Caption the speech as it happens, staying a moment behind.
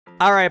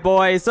Alright,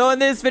 boys. So in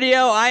this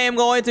video, I am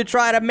going to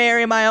try to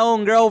marry my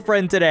own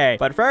girlfriend today.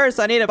 But first,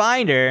 I need to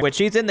find her, which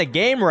she's in the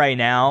game right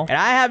now. And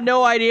I have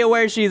no idea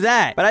where she's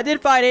at. But I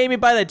did find Amy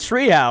by the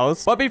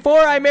treehouse. But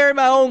before I marry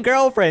my own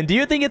girlfriend, do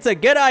you think it's a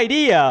good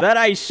idea that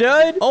I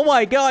should? Oh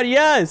my god,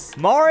 yes.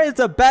 Mara is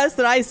the best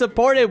and I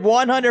support it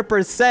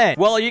 100%.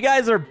 Well, you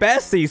guys are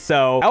besties,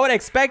 so I would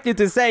expect you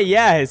to say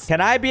yes.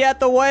 Can I be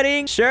at the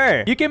wedding?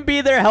 Sure. You can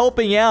be there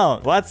helping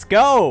out. Let's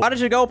go. Why don't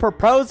you go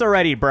propose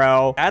already,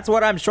 bro? That's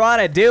what I'm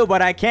trying to do,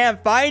 but I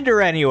can't find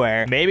her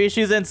anywhere. Maybe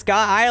she's in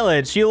Sky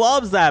Island. She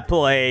loves that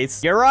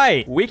place. You're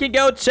right. We can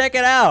go check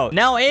it out.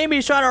 Now,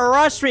 Amy's trying to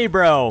rush me,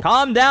 bro.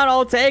 Calm down.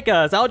 I'll take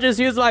us. I'll just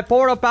use my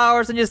portal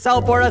powers and just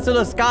teleport us to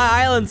the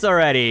Sky Islands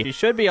already. She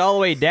should be all the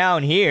way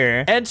down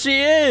here. And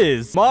she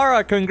is.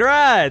 Mara,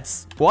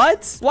 congrats.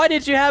 What? Why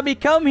did you have me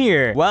come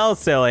here? Well,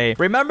 silly.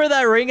 Remember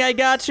that ring I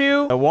got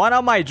you? The one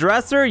on my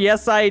dresser?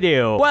 Yes, I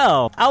do.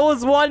 Well, I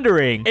was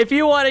wondering if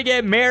you want to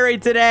get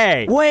married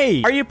today.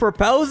 Wait, are you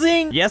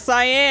proposing? Yes,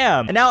 I am.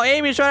 And now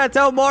Amy's trying to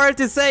tell Mara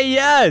to say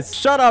yes.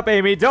 Shut up,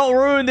 Amy. Don't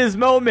ruin this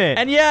moment.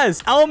 And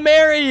yes, I'll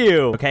marry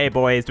you. Okay,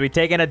 boys, we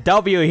taking a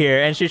W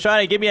here, and she's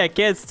trying to give me a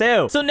kiss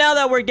too. So now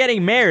that we're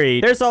getting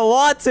married, there's a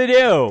lot to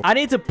do. I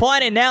need to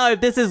plan it now if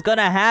this is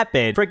gonna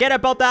happen. Forget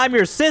about that. I'm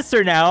your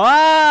sister now.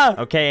 Ah!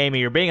 Okay, Amy,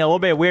 you're being a little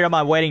bit weird on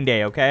my wedding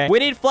day, okay? We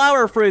need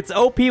flower fruits,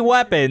 OP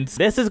weapons.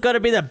 This is gonna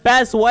be the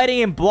best wedding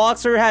in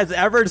Bloxer has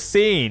ever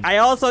seen. I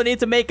also need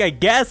to make a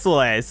guest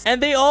list,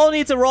 and they all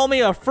need to roll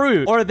me a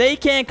fruit, or they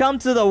can't come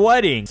to the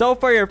wedding. So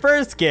for your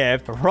first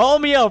gift, roll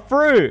me a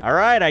fruit. All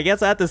right, I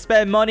guess I have to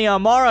spend money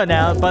on Mara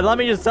now, but let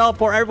me just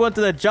teleport everyone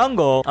to the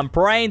jungle. I'm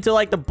praying to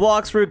like the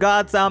Blox fruit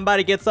gods that I'm about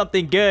to get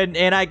something good,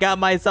 and I got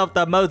myself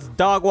the most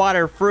dog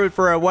water fruit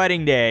for a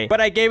wedding day,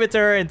 but I gave it to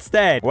her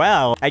instead.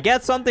 Well, I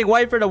guess something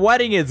white for the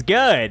wedding is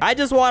good. I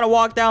just want to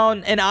walk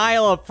down an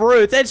aisle of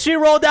fruits, and she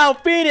rolled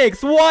out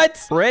Phoenix. What?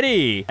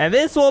 Pretty. And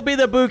this will be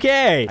the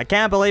bouquet. I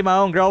can't believe my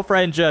own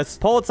girlfriend just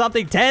pulled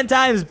something 10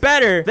 times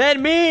better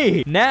than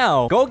me.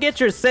 Now, go get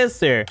your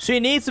sister. She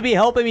needs to be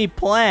helping me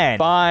plan.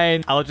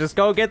 Fine. I'll just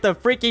go get the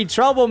freaking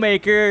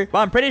troublemaker. But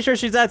I'm pretty sure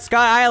she's at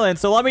Sky Island,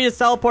 so let me just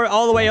teleport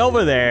all the way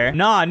over there.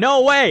 Nah,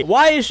 no way.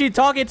 Why is she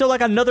talking to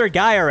like another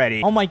guy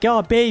already? Oh my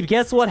god, babe,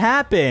 guess what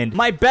happened?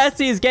 My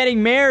bestie is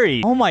getting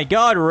married. Oh my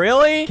god,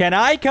 really? Can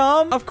I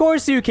come? Of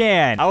course you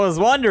can. I was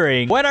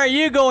wondering, when are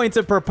you going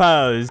to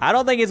propose? I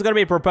don't think he's gonna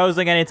be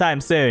proposing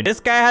anytime soon. This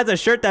guy has a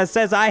shirt that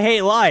says I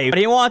hate life, but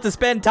he wants to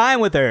spend time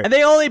with her. And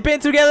they only been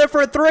together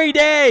for 3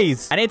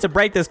 days. I need to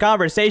break this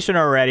conversation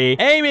already.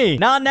 Amy,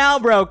 not now,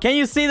 bro. Can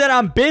you see that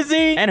I'm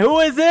busy? And who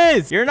is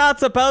this? You're not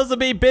supposed to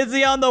be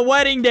busy on the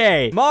wedding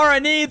day. Mara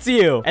needs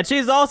you. And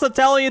she's also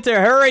telling you to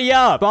hurry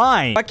up.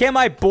 Fine. But can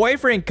my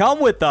boyfriend come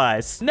with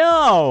us?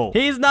 No.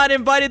 He's not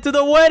invited to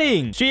the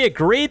wedding. She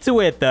agreed to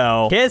it,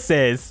 though.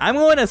 Kisses. I'm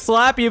going to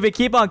slap you if you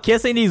keep on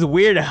kissing these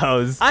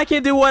weirdos. I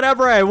can do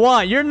whatever I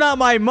want. You're not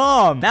my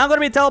mom. Now I'm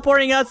going to be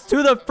teleporting us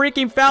to the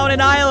freaking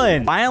Fountain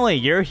Island. Finally,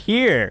 you're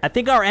here. I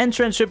think our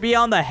entrance should be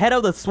on the head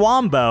of the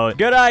swan boat.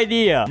 Good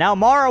idea. Now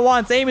Mara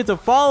wants Amy to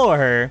follow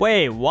her.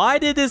 Wait, why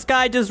did this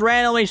guy just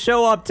randomly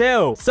show up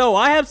too? So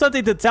I have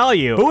something to tell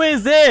you. Who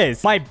is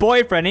this? My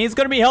boyfriend. He's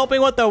going to be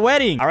helping with the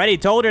wedding. I already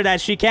told her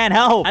that she can't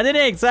help. I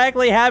didn't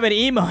exactly have an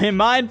emo in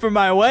mind for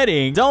my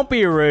wedding. Don't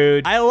be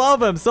rude. I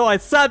love him, so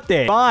accept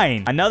it.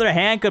 Fine. Another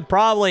hand could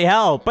probably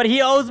help, but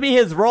he owes me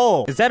his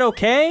role. Is that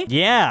okay?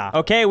 Yeah.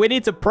 Okay, we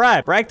need to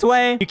prep.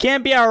 Rektway, you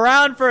can't be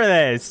around for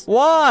this.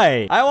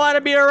 Why? I want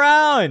to be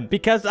around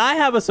because I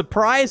have a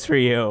surprise for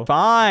you.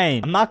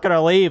 Fine. I'm not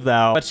gonna leave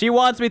though, but she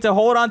wants me to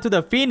hold on to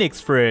the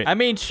Phoenix fruit. I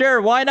mean,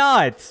 sure, why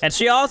not? And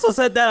she also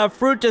said that a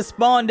fruit just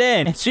spawned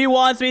in, and she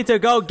wants me to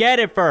go get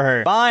it for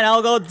her. Fine,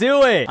 I'll go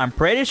do it. I'm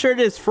pretty sure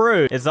this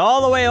fruit is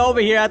all the way over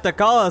here at the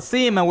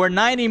Coliseum, and we're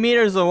 90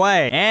 meters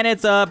away. And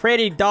it's a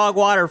pretty dog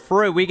water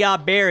fruit. We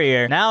got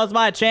barrier. Now it's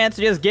my chance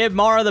to just give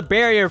Mara the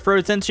barrier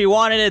fruit since she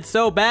wanted it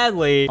so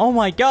badly. Oh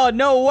my god,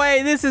 no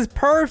way. This is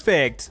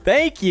perfect.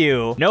 Thank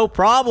you. No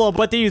problem,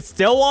 but do you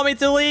still want me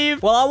to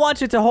leave? Well, I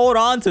want you to hold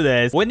on to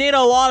this. We need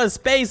a lot of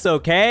space,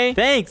 okay?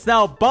 Thanks.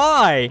 Now,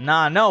 bye.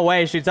 Nah, no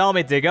way. She told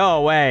me to go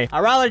away. I'd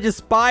rather just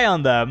spy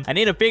on them. I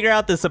need to figure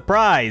out the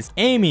surprise.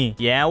 Amy,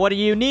 yeah, what do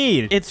you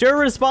need? It's your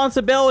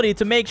responsibility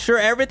to make sure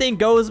everything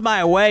goes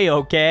my way,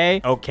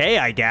 okay? Okay,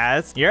 I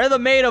guess. You're the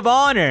maid of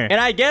honor, and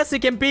I guess it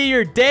can be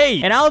your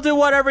date, and I'll do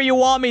whatever you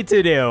want me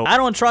to do. I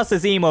don't trust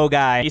this emo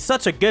guy. He's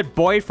such a good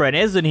boyfriend,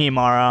 isn't he,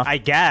 Mara? I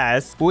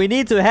guess. We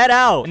need to head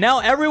out. Now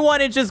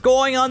everyone is just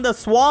going on the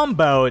swan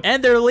boat,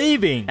 and they're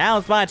leaving. Now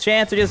it's my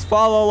chance to just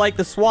follow like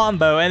the swan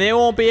boat, and they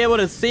won't be able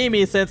to see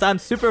me since I'm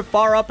super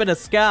far up in the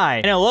sky.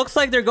 And it looks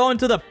like they're going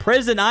to the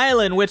prison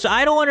island, which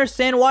I don't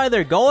understand why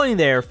they're going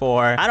there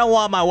for. I don't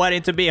want my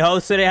wedding to be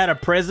hosted at a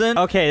prison.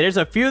 Okay, there's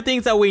a few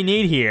things that we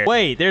need here.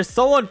 Wait, there's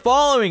someone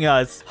following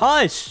us.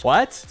 Hush.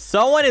 What?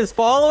 Someone is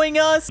following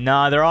us?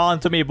 Nah, they're on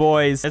to me,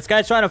 boys. This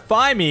guy's trying to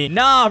find me.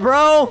 Nah,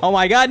 bro. Oh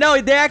my god, no,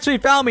 they actually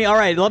found me. All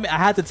right, I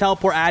have to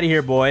teleport out of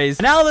here,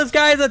 boys. Now this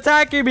guy is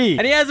attacking me,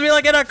 and he has me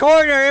like in a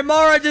corner, and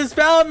Mara just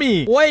found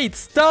me. Wait,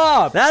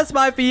 stop. That's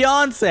That's my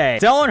fiance.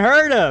 Don't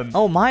hurt him.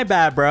 Oh, my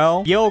bad,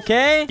 bro. You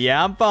okay?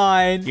 Yeah, I'm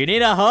fine. You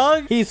need a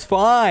hug? He's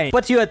fine.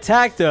 But you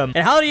attacked him.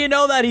 And how do you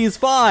know that he's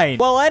fine?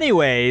 Well,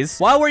 anyways,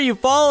 why were you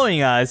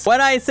following us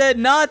when I said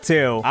not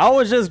to? I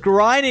was just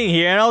grinding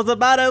here and I was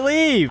about to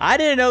leave. I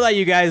didn't know that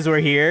you guys were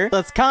here.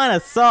 That's kind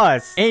of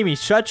sus. Amy,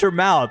 shut your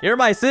mouth. You're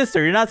my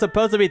sister. You're not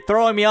supposed to be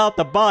throwing me off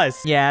the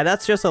bus. Yeah,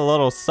 that's just a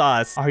little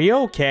sus. Are you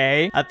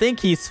okay? I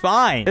think he's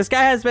fine. This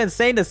guy has been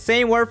saying the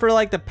same word for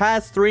like the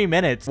past 3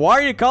 minutes. Why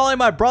are you calling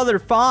my brother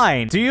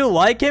fine? Do you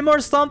like him or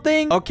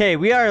something? Okay,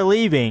 we are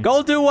leaving.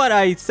 Go do what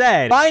I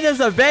said. Find us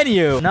a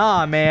venue.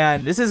 Nah,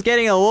 man. This is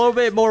getting a little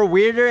bit more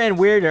weirder and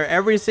weirder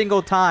every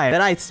single time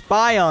that I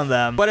spy on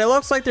them. But it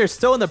looks like they're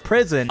still in the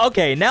prison.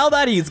 Okay, now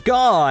that he's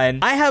gone,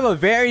 I have a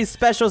very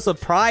special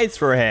surprise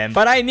for him.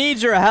 But I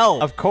need your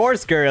help. Of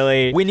course,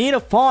 girly. We need to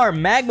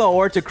farm magma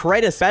ore to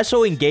create a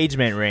special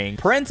engagement ring.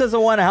 Prince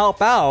doesn't want to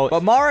help out,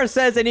 but Mara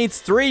says it needs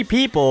 3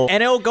 people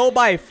and it'll go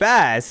by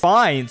fast.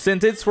 Fine,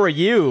 since it's for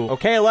you.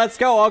 Okay, let's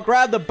go. I'll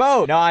grab the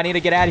boat. No, I need to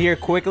get out of here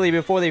quickly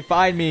before they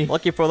find me.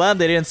 Lucky for them,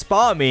 they didn't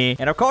spot me.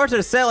 And of course,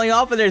 they're sailing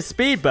off in their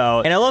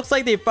speedboat. And it looks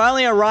like they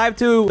finally arrived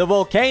to the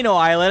volcano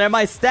island and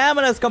my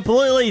stamina is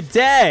completely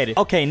dead.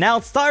 Okay, now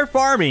start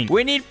farming.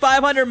 We need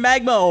 500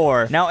 magma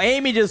ore. Now,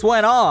 Amy just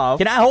went off.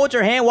 Can I hold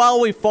your hand while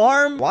we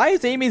farm? Why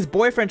is Amy's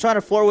boyfriend trying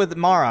to flirt with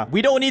Mara?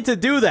 We don't need to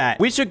do that.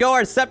 We should go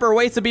our separate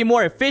ways to be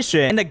more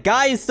efficient. And the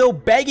guy is still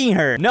begging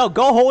her. No,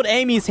 go hold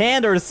Amy's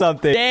hand or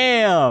something.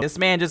 Damn. This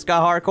man just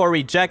got hardcore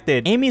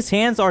rejected. Amy's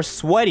hands are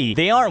sweaty.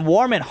 They aren't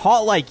warm and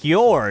hot like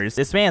yours.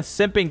 This man's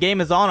simping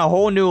game is on a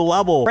whole new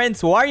level.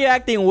 Prince, why are you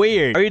acting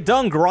weird? Are you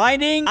done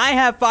grinding? I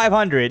have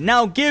 500.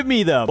 Now give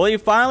me them. Will you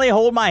finally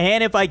hold my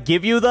hand if I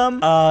give you them?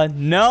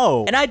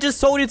 No. And I just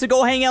told you to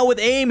go hang out with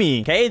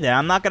Amy. Okay, then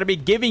I'm not gonna be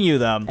giving you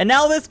them. And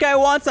now this guy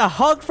wants a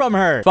hug from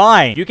her.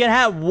 Fine. You can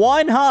have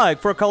 1 hug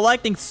for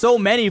collecting so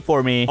many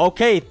for me.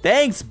 Okay,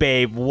 thanks,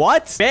 babe.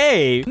 What?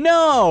 Babe?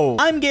 No.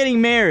 I'm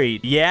getting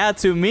married. Yeah,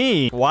 to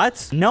me.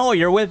 What? No,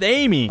 you're with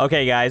Amy.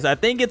 Okay, guys, I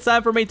think it's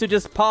time for me to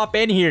just pop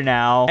in here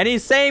now. And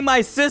he's saying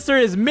my sister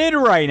is mid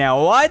right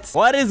now. What?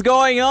 What is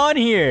going on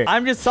here?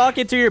 I'm just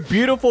talking to your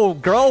beautiful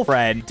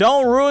girlfriend.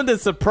 Don't ruin the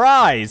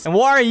surprise. And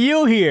why are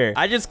you here?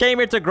 I just came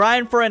here to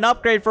grind for an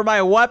upgrade for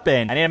my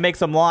weapon. I need to make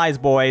some lies,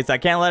 boys. I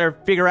can't let her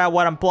figure out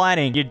what I'm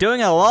planning. You're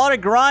doing a lot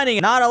of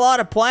grinding, not a lot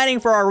of planning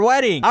for our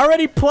wedding. I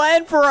already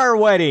planned for our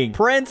wedding.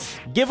 Prince,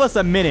 give us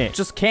a minute.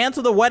 Just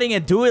cancel the wedding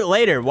and do it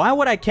later. Why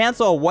would I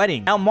cancel a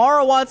wedding? Now,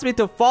 Mara wants me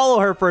to follow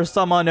her for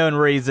some unknown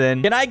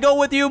reason. Can I go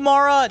with you,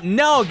 Mara?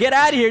 No, get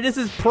out of here. This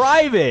is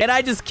private. And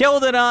I just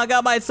killed it and I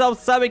got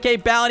myself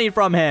 7k bounty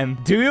from him.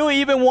 Do you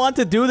even want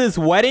to do this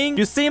wedding?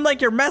 You seem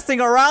like you're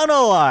messing around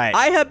a lot.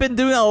 I have been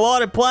doing a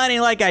lot of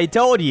planning like I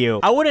told you.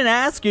 I wouldn't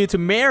ask you to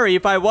marry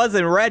if I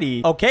wasn't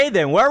ready. Okay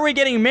then, where are we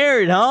getting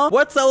married, huh?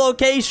 What's the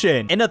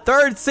location? In the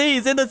 3rd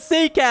seas, in the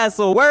sea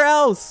castle. Where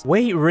else?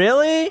 Wait,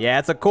 really? Yeah,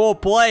 it's a cool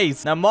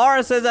place. Now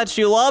Mara says that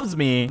she loves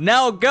me.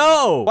 Now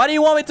go. Why do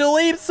you want me to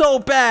leave so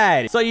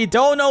bad? So you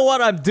don't know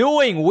what I'm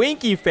doing,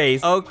 winky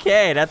face.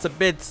 Okay, that's a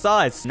bit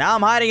sus. Now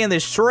I'm hiding in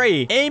this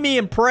tree. Amy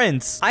and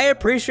Prince. I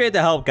appreciate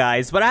the help,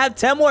 guys, but I have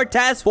 10 more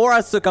tasks for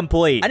us to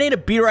complete. I need to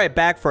be right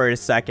back for a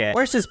second.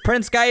 Where's this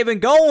Prince guy even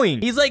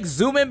going? He's like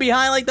zooming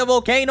behind like the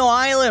volcano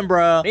island,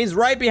 bro. He's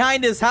right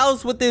behind his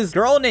house with this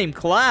girl named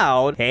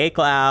Cloud. Hey,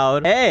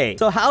 Cloud. Hey.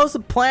 So how's the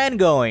plan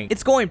going?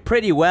 It's going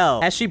pretty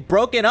well. Has she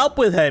broken up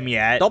with him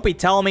yet? Don't be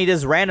telling me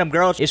this random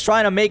girl is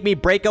trying to make me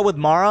break up with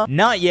Mara.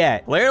 Not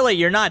yet. Clearly,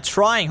 you're not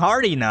trying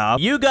hard enough.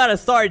 You gotta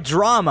start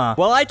drama.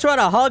 Well, I try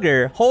to hug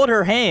her, hold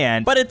her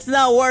hand, but it's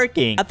not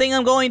working. I think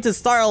I'm going to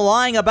start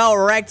lying about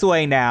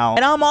Rektway now.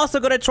 And I'm also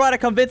gonna try to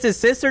convince his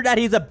sister that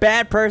he's a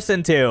bad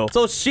person too.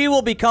 So she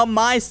will become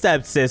my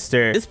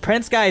stepsister. This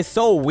Prince guy is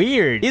so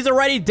weird. He's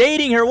already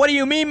dating her. What do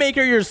you mean make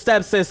her your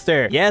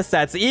stepsister? Yes,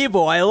 that's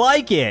evil. I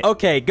like it.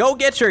 Okay, go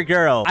get your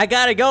girl. I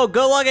gotta go.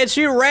 Good luck. And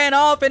she ran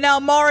off and now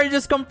Mara is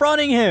just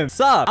confronting him.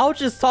 Sup? I was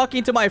just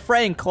talking to my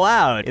friend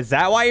Cloud. Is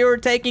that why you were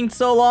taking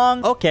so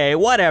long? Okay,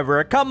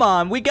 whatever. Come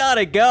on, we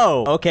gotta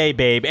go. Okay,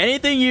 babe.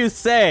 Anything you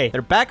say.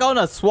 They're back on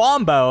a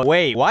swan boat.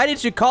 Wait, why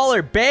did you call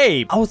her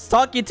babe? I was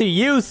talking to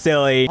you,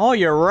 silly. Oh,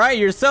 you're right.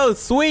 You're so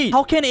sweet.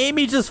 How can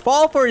Amy just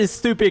fall for his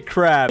stupid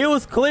crap? He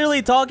was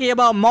clearly talking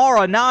about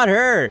Mara, not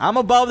her. I'm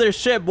above their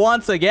ship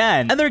once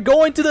again. And they're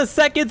going to the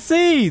 2nd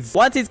seas.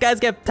 Once these guys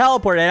get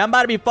teleported, I'm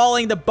about to be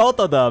following the both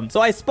of them.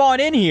 So I spawn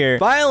in here.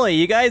 Finally,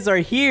 you guys are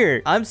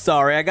here. I'm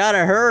sorry. I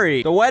gotta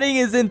hurry. The wedding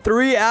is in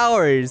 3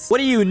 hours. What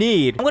do you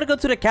need? I'm gonna go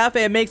to the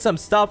cafe and make some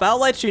stuff. I'll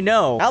let you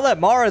know. Now that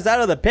Mara's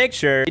out of the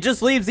picture, it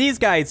just leaves these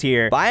guys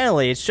here.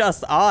 Finally, it's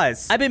just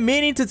us. I've been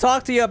meaning to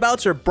talk to you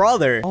about your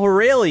brother. Oh,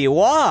 really?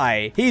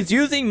 Why? He's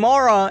using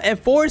Mara and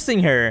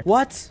forcing her.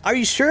 What? Are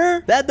you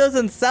sure? That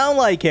doesn't sound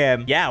like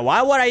him. Yeah,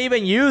 why would I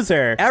even use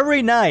her?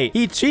 Every night,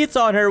 he cheats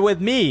on her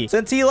with me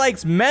since he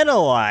likes men a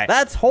lot.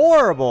 That's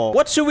horrible.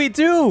 What should we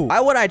do? Why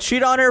would I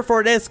cheat on her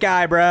for this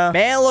guy, bruh?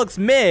 Man looks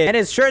mid and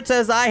his shirt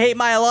says I hate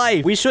my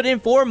life. We should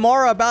inform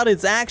Mara about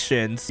his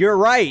actions. You're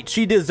right.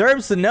 She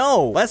deserves to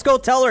know. Let's go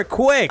tell her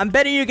quick. I'm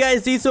betting you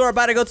guys these these two are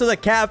about to go to the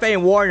cafe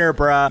and warn her,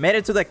 bruh. Made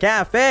it to the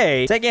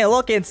cafe, taking a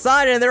look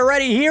inside, and they're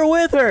already here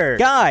with her.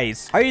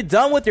 Guys, are you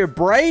done with your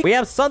break? We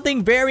have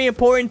something very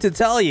important to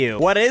tell you.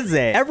 What is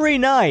it? Every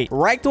night,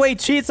 Rektway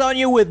cheats on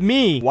you with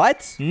me.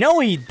 What? No,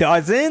 he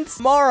doesn't.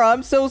 Mara,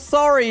 I'm so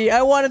sorry.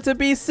 I wanted to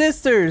be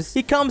sisters.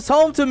 He comes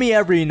home to me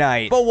every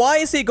night. But why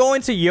is he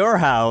going to your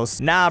house?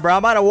 Nah, bro, I'm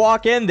about to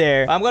walk in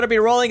there. I'm gonna be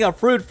rolling a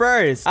fruit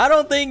first. I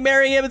don't think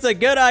marrying him is a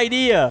good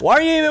idea. Why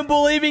are you even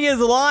believing his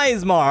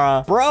lies,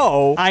 Mara?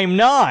 Bro, I'm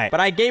not. But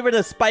I gave her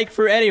the spike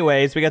fruit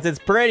anyways because it's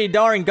pretty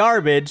darn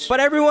garbage.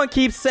 But everyone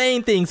keeps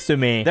saying things to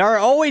me. They're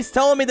always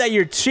telling me that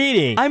you're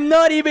cheating. I'm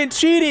not even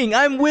cheating.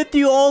 I'm with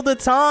you all the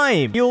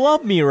time. You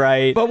love me,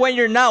 right? But when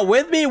you're not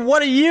with me,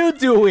 what are you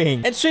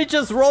doing? And she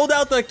just rolled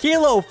out the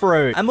kilo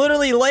fruit. I'm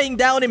literally laying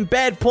down in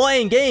bed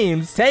playing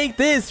games. Take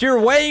this. You're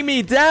weighing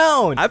me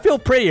down. I feel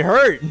pretty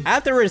hurt.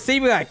 After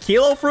receiving a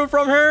kilo fruit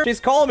from her, she's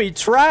calling me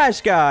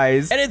trash,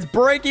 guys. And it's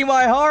breaking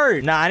my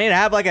heart. Nah, I need to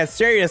have like a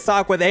serious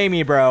talk with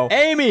Amy, bro.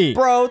 Amy,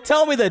 bro,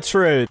 tell me the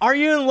truth. Are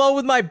you in love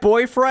with my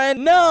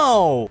boyfriend?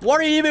 No. Why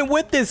are you even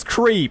with this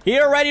creep? He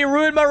already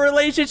ruined my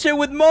relationship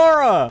with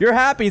Mara. You're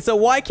happy, so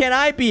why can't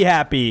I be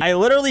happy? I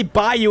literally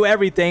buy you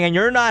everything and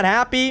you're not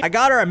happy? I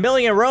got her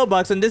 1,000,000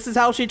 Robux and this is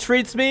how she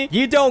treats me?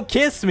 You don't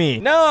kiss me.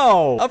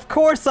 No, of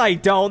course I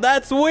don't.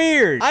 That's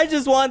weird. I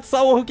just want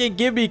someone who can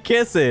give me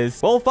kisses.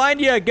 We'll find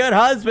you a good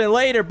husband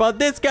later, but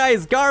this guy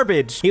is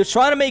garbage. He was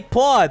trying to make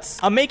plots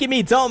on making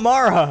me dump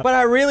Mara, but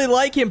I really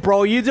like him,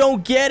 bro. You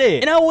don't get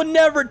it. And I would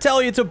never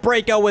tell you to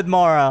break up with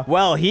Mara.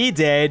 Well, he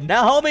did.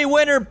 Now help me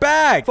win her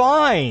back.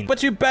 Fine,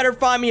 but you better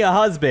find me a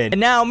husband. And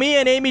now me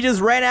and Amy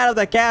just ran out of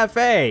the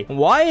cafe.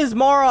 Why is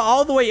Mara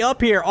all the way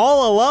up here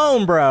all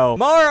alone, bro?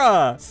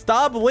 Mara,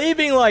 stop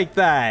leaving like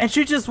that. And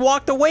she just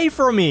walked away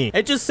from me.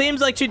 It just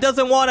seems like she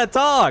doesn't want to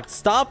talk.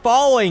 Stop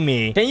following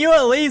me. Can you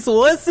at least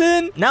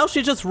listen? Now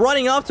she's just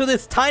running off to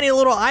this tiny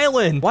little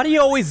island. Why do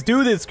you always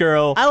do this,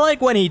 girl? I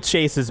like when he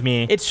chases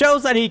me. It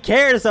shows that he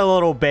cares a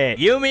little bit.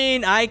 You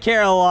mean I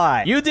care a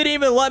lot? You didn't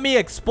even let me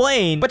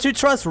explain, but you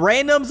trust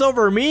randoms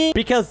over me?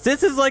 Because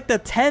this is like the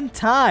 10th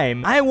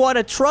time I want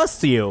to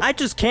trust you. I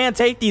just can't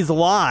take these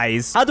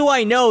lies. How do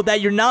I know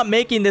that you're not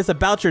making this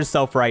about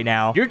yourself right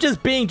now? You're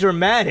just being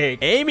dramatic.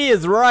 Amy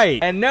is right.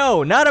 And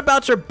no, not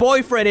about your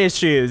boyfriend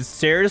issues.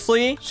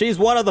 Seriously? She's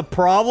one of the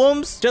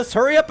problems? Just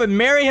hurry up and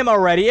marry him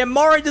already. And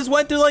Mara just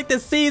went through like the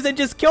seas and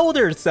just killed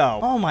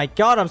herself. Oh my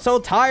god, I'm so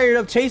tired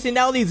of chasing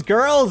down these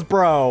girls,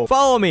 bro.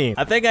 Follow me.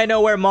 I think I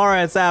know where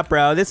Mara is at,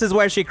 bro. This is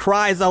where she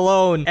cries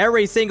alone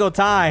every single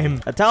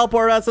time. I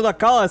teleport us to the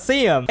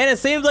Coliseum. And it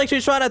seems like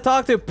she's trying to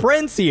talk to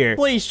Prince here.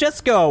 Please,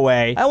 just go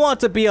away. I want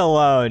to be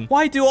alone.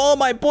 Why do all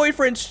my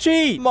boyfriends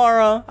cheat?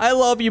 Mara, I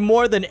love you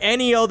more than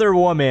any other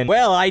woman.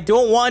 Well, I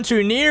don't want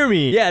you near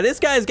me. Yeah, this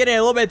guy's getting a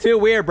little bit too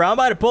weird, bro. I'm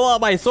about to pull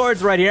out my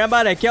swords right here. I'm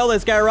about to kill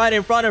this guy right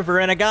in front of her.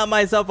 And I got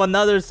myself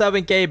another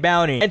 7K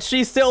bounty. And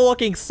she's still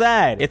looking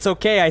sad. It's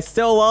okay. I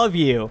still love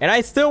you. And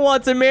I still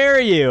want to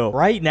marry you.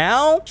 Right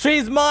now?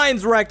 She's mine,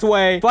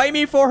 Rektway. Fight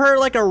me for her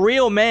like a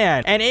real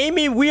man. And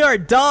Amy, we are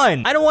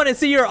done. I don't want to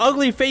see your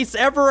ugly face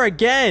ever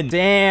again.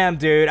 Damn,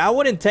 dude. I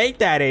wouldn't take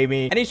that,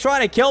 Amy. And he's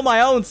trying to kill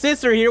my own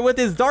sister here with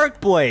his dark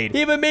blade.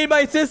 He even made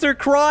my sister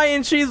cry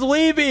and she's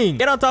leaving.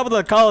 Get on top of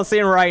the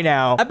Coliseum right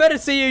now. I better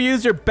see you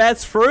use your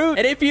best fruit.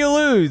 And if you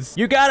lose,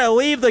 you gotta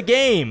leave the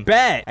game.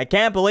 Bet. I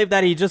can't believe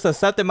that he just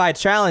accepted my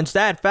challenge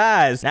that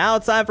fast. Now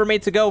it's time for me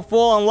to go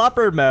full on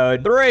leopard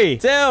mode. 3,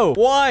 2,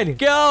 1,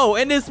 go.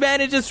 And this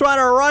man is just trying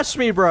to rush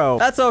me, bro.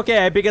 That's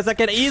okay, because I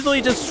can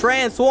easily just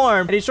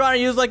transform. And he's trying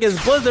to use like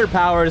his blizzard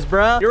powers,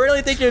 bro. You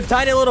really think your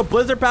tiny little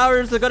blizzard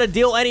powers are gonna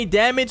deal any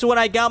damage when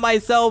I got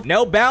myself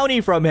no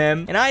bounty from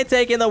him? And I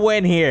taking the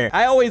win here.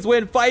 I always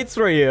win fights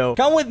for you.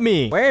 Come with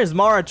me. Where is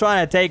Mara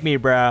trying to take me,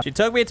 bro? She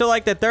took me to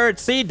like the 3rd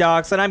sea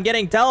docks and I'm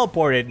getting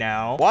teleported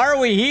now. Why are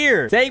we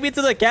here? Take me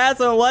to the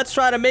castle and let's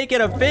try to make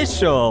it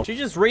official. She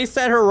just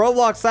reset her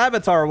Roblox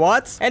avatar,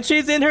 what? And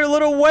she's in her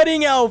little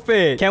wedding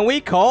outfit. Can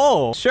we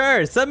call?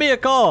 Sure, send me a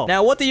call.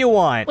 Now, what do you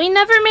want? We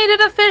never made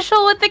it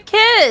official with the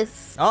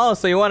kiss. Oh,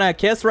 so you want to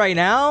kiss right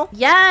now?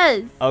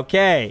 Yes.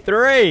 Okay,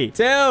 3,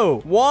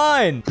 2,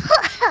 1.